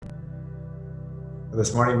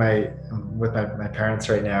This morning, I'm with my parents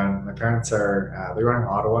right now, and my parents are they're going to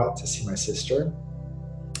Ottawa to see my sister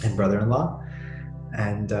and brother-in-law.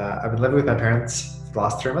 And I've been living with my parents for the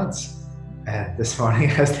last 3 months. And this morning,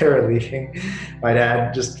 as they were leaving, my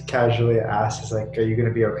dad just casually asked, "He's like, are you going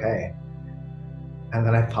to be okay?" And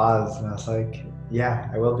then I paused, and I was like, "Yeah,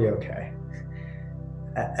 I will be okay."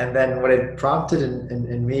 And then what it prompted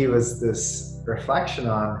in me was this reflection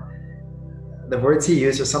on the words he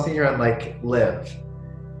used was something around like live.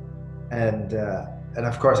 And and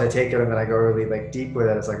of course I take it and then I go really like deep with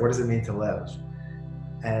it. It's like, what does it mean to live?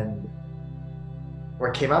 And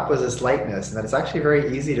what came up was this lightness, and that it's actually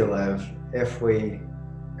very easy to live if we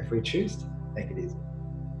choose to make it easy.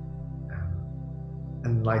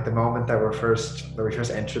 And like the moment that we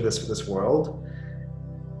first enter this world,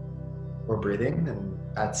 we're breathing, and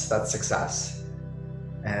that's success.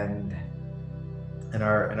 And in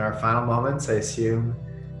our final moments, I assume,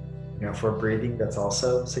 if we're breathing, that's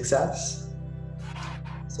also success.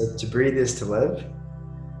 So to breathe is to live,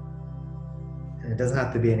 and it doesn't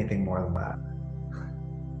have to be anything more than that.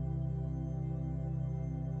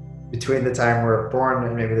 Between the time we're born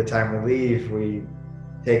and maybe the time we leave, we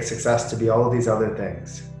take success to be all of these other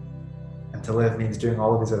things. And to live means doing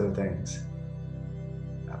all of these other things.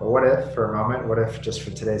 But what if, for a moment, what if just for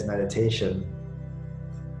today's meditation,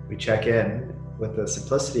 we check in with the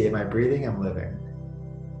simplicity: am I breathing? I'm living.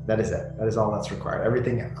 That is it. That is all that's required.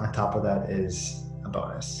 Everything on top of that is a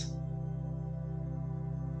bonus.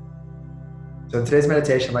 So in today's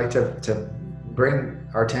meditation, I'd like to bring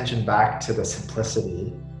our attention back to the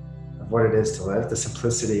simplicity of what it is to live, the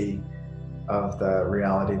simplicity of the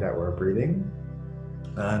reality that we're breathing.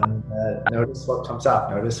 And notice what comes up.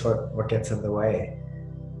 Notice what gets in the way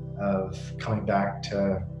of coming back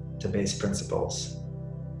to base principles.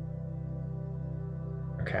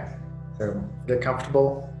 Okay, so get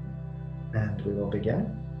comfortable and we will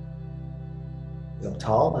begin. Sit up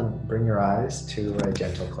tall and bring your eyes to a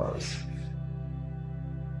gentle close.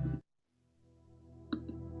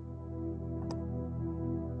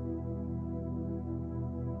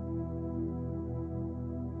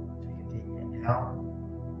 Take a deep inhale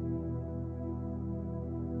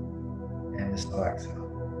and a slow exhale.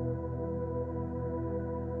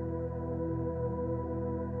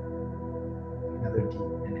 Another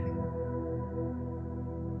deep inhale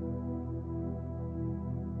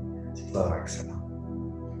and slow exhale.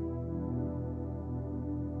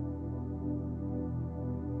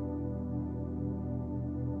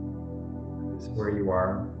 This is where you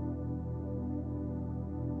are,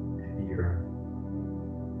 maybe your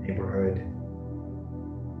neighborhood,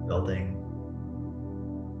 building,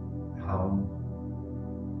 home,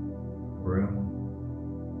 room,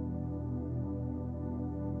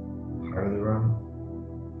 part of the room.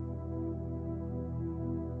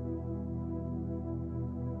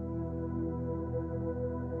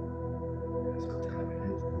 Notice what time it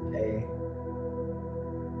is in the day.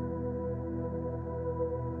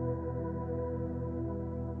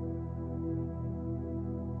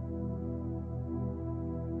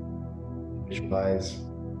 Visualize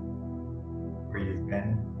where you've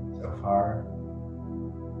been so far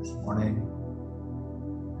this morning,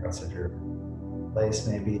 parts of your place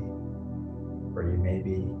maybe, where you may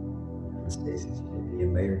be, different spaces you may be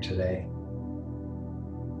in later today.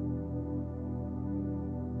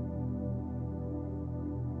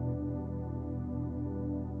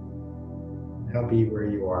 Now be where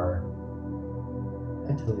you are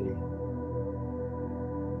mentally as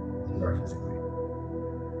you are physically.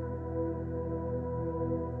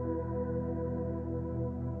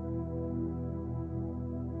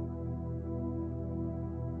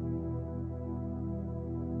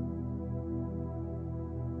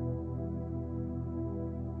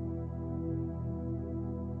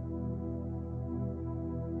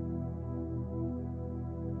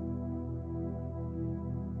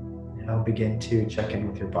 Now begin to check in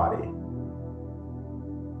with your body.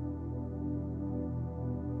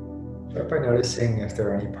 Start by noticing if there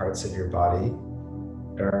are any parts of your body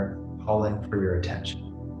that are calling for your attention.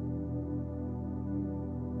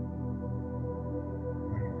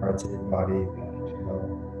 Any parts of your body that feel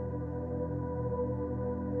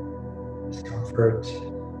discomfort,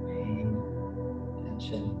 pain,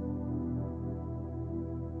 tension.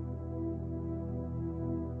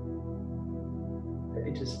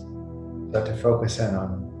 Maybe just start to focus in on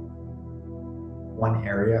one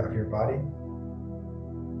area of your body.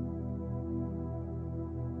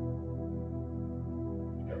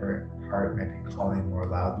 Whichever part may be calling more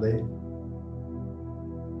loudly.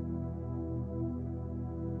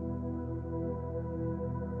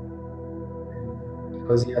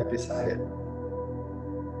 Cozy up beside it.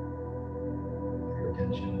 Your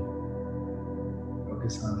attention.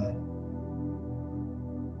 Focus on it.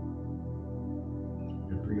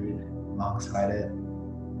 And breathe alongside it.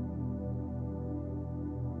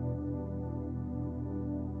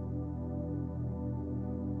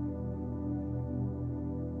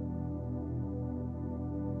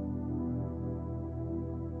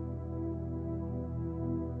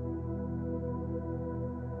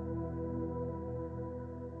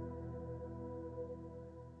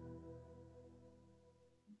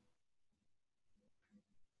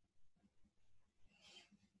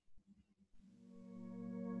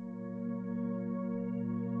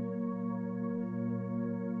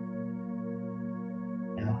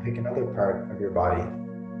 Now pick another part of your body.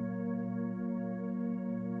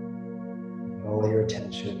 All your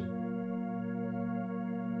attention.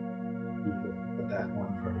 Put that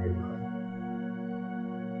one part of your body.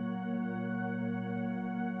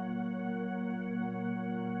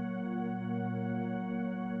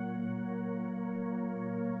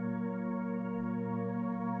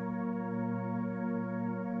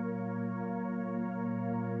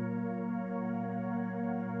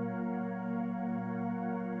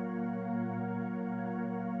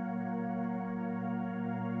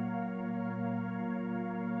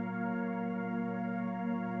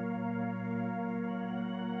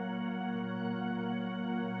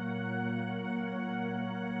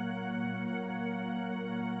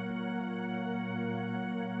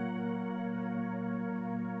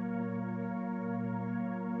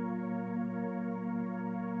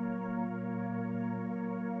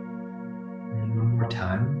 And one more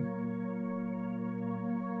time.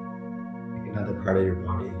 Pick another part of your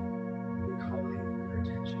body. You're calling your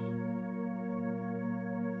attention.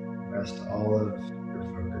 Rest all of your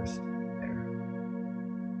focus there.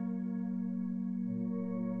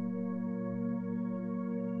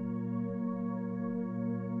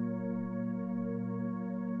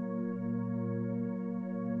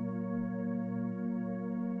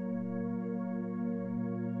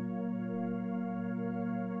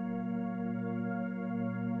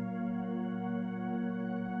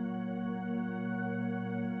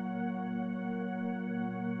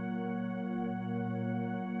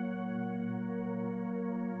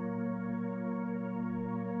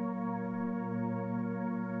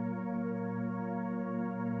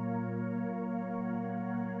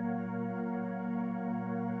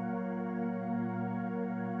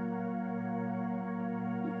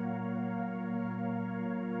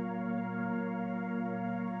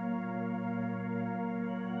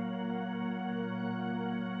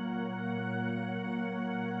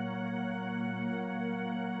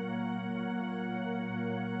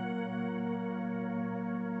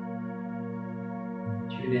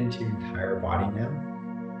 Tune into your entire body now.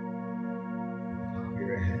 From the top of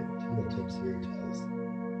your head to the tips of your toes.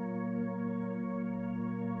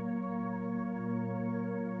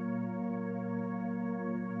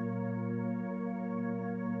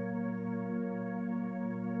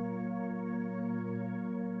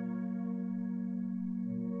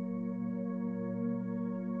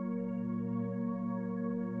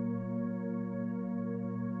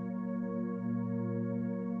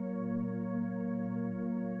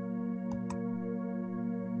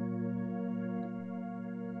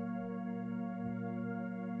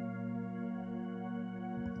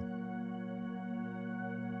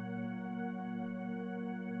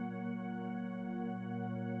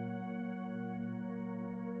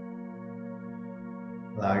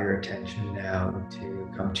 Allow your attention now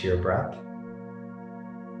to come to your breath.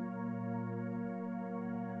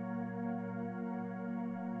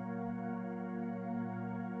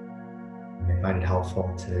 You may find it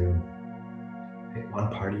helpful to pick one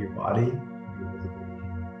part of your body. You really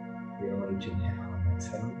feel each inhale and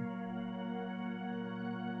exhale.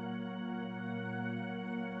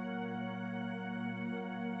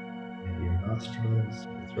 Maybe your nostrils,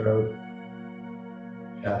 your throat,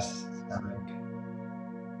 chest, stomach,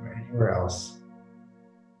 or anywhere else.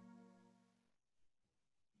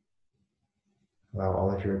 Allow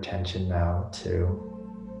all of your attention now to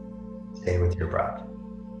stay with your breath.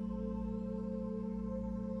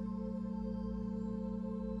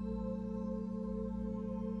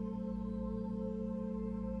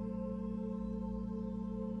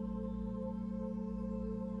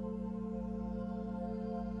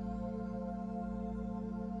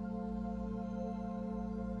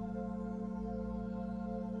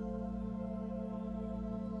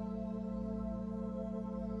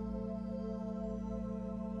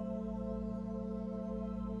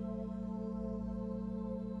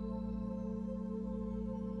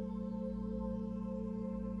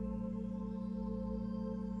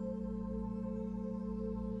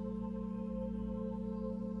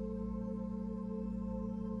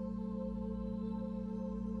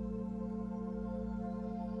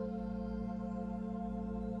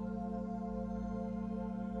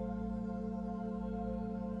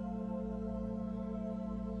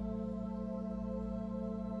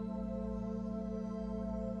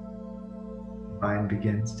 mind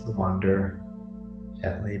begins to wander,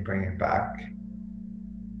 gently bring it back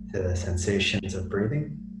to the sensations of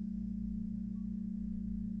breathing.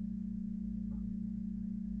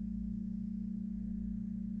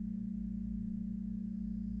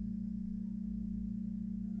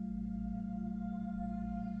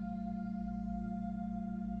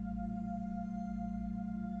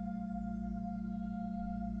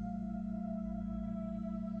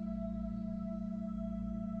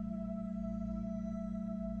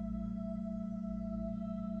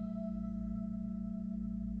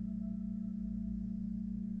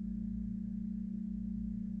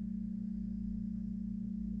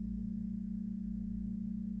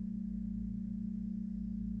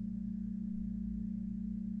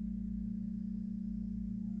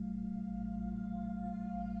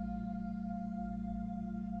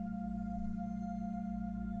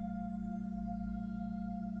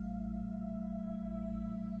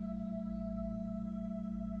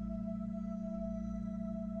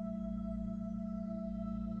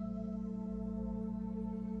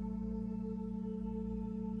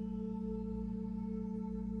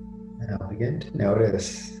 Now begin to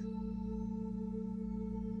notice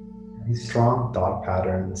any strong thought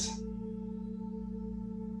patterns,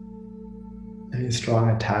 any strong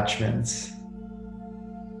attachments,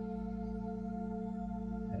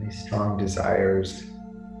 any strong desires,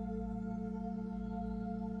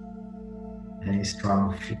 any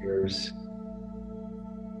strong fears.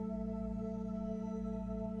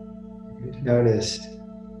 You can notice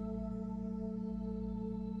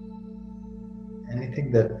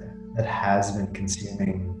anything that has been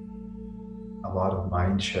consuming a lot of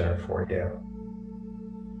mind share for you.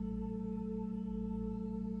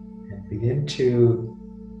 And begin to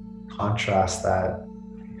contrast that,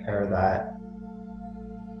 compare that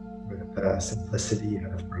with the simplicity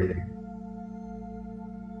of breathing.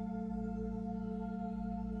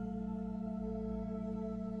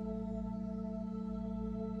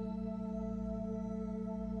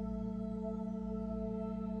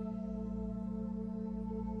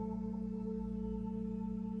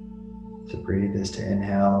 To breathe is to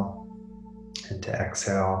inhale and to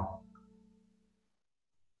exhale.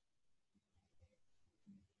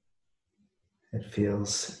 It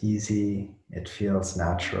feels easy, it feels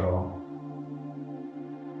natural.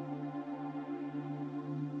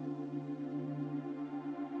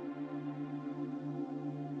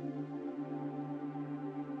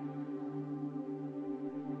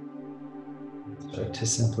 So to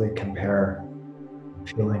simply compare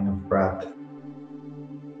the feeling of breath,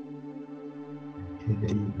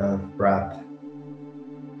 activity of breath,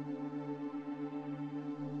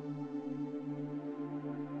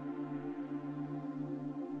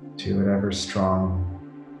 to whatever strong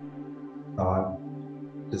thought,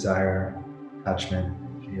 desire, attachment,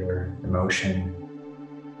 fear, emotion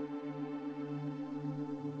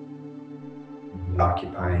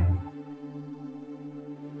occupying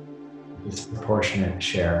a disproportionate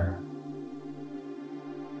share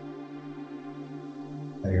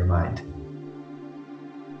of your mind.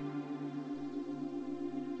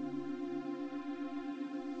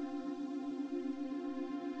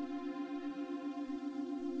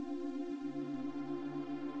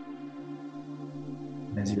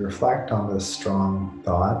 As you reflect on this strong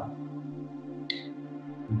thought,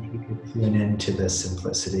 you could tune into the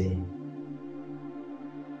simplicity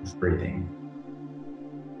of breathing.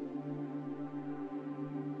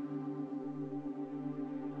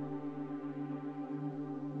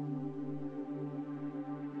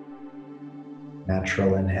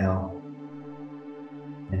 Natural inhale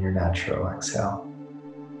and your natural exhale.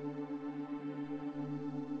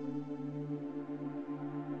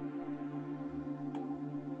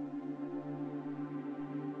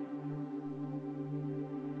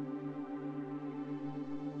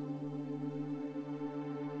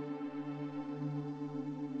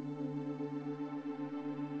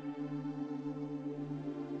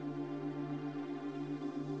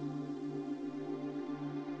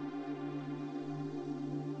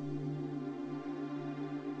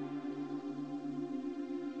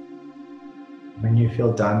 When you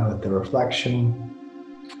feel done with the reflection,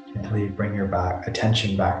 gently bring your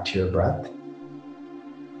attention back to your breath.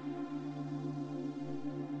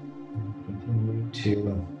 And continue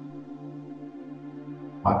to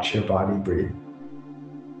watch your body breathe.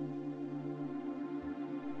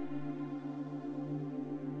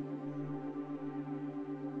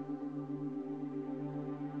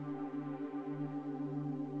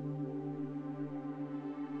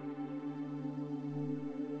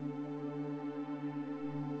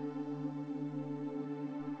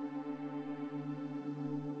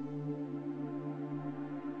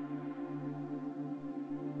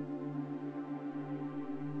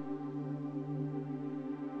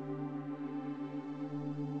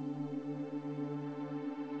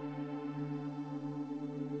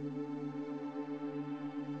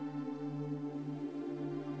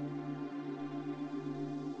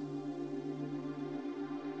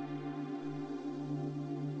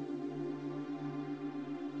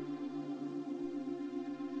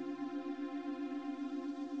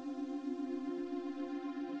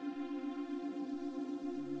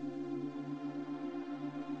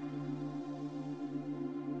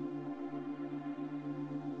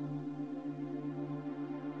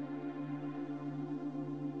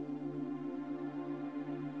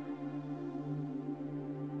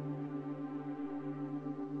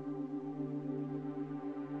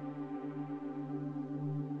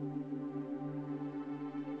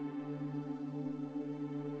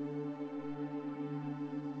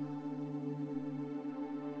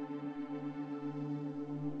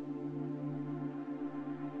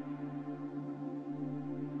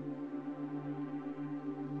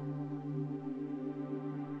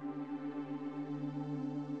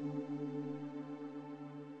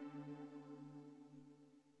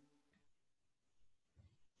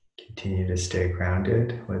 Continue to stay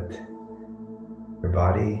grounded with your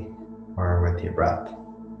body or with your breath.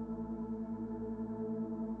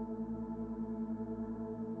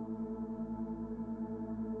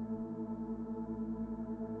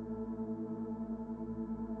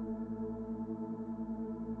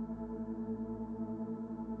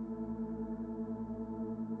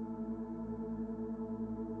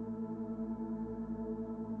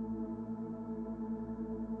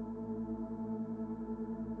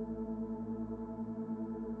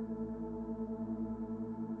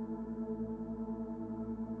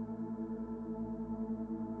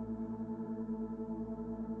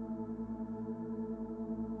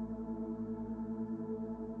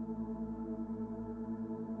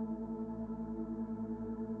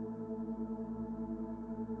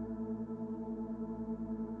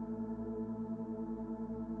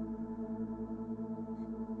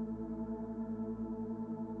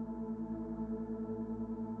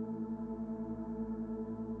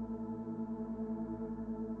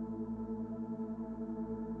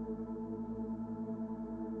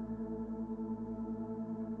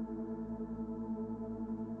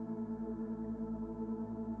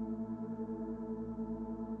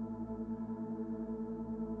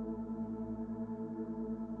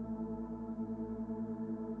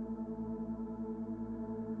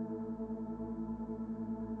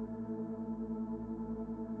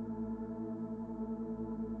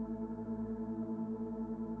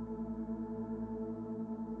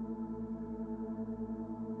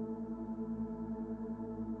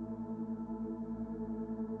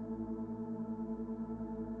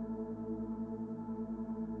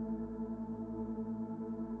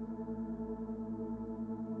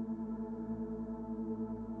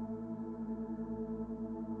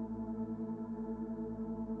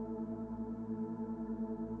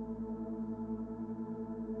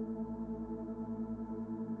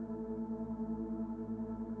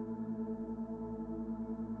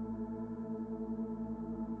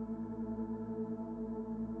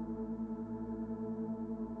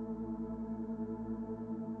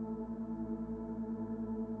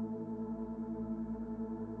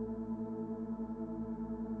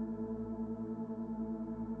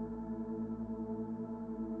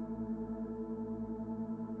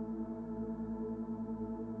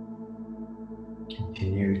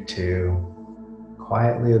 Continue to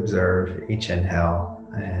quietly observe each inhale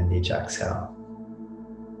and each exhale.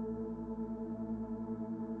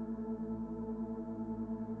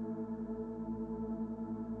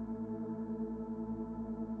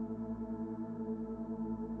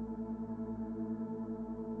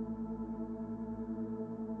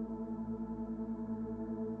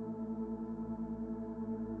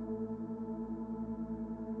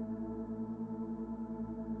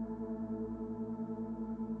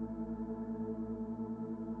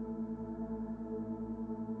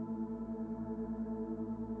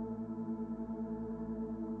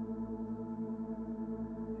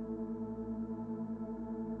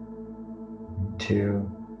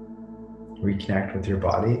 To reconnect with your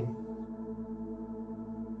body.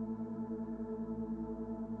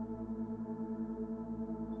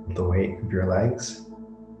 The weight of your legs.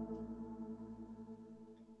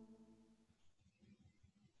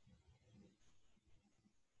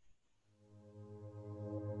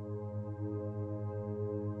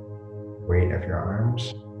 Weight of your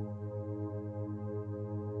arms.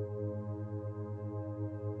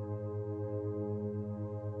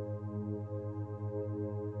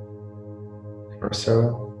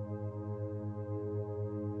 Torso.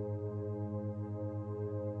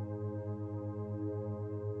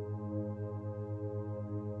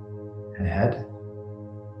 And head.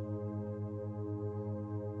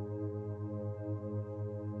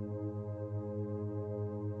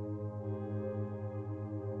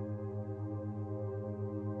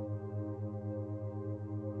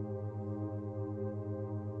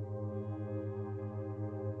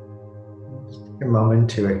 Just take a moment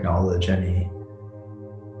to acknowledge any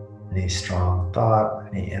strong thought,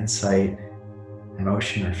 any insight,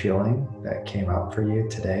 emotion, or feeling that came up for you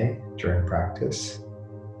today during practice.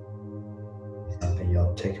 Something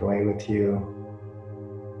you'll take away with you,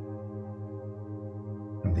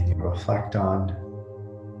 something you reflect on,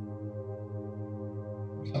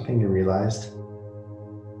 something you realized.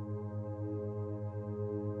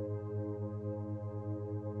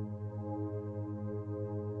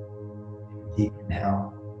 Deep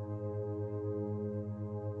inhale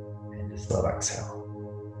and a slow exhale.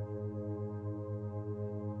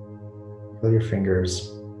 Feel your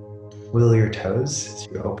fingers, wiggle your toes as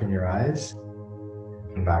you open your eyes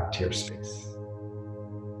and come back to your space.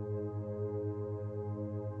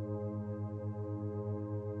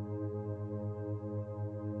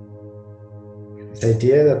 This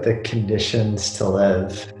idea that the conditions to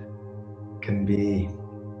live can be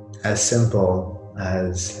as simple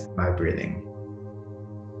as my breathing.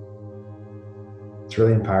 It's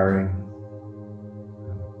really empowering.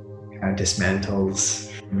 It kind of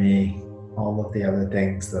dismantles for me all of the other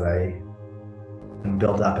things that I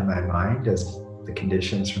build up in my mind as the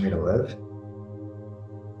conditions for me to live.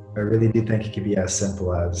 I really do think it could be as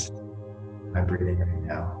simple as my breathing right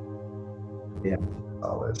now. Yeah,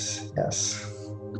 always yes.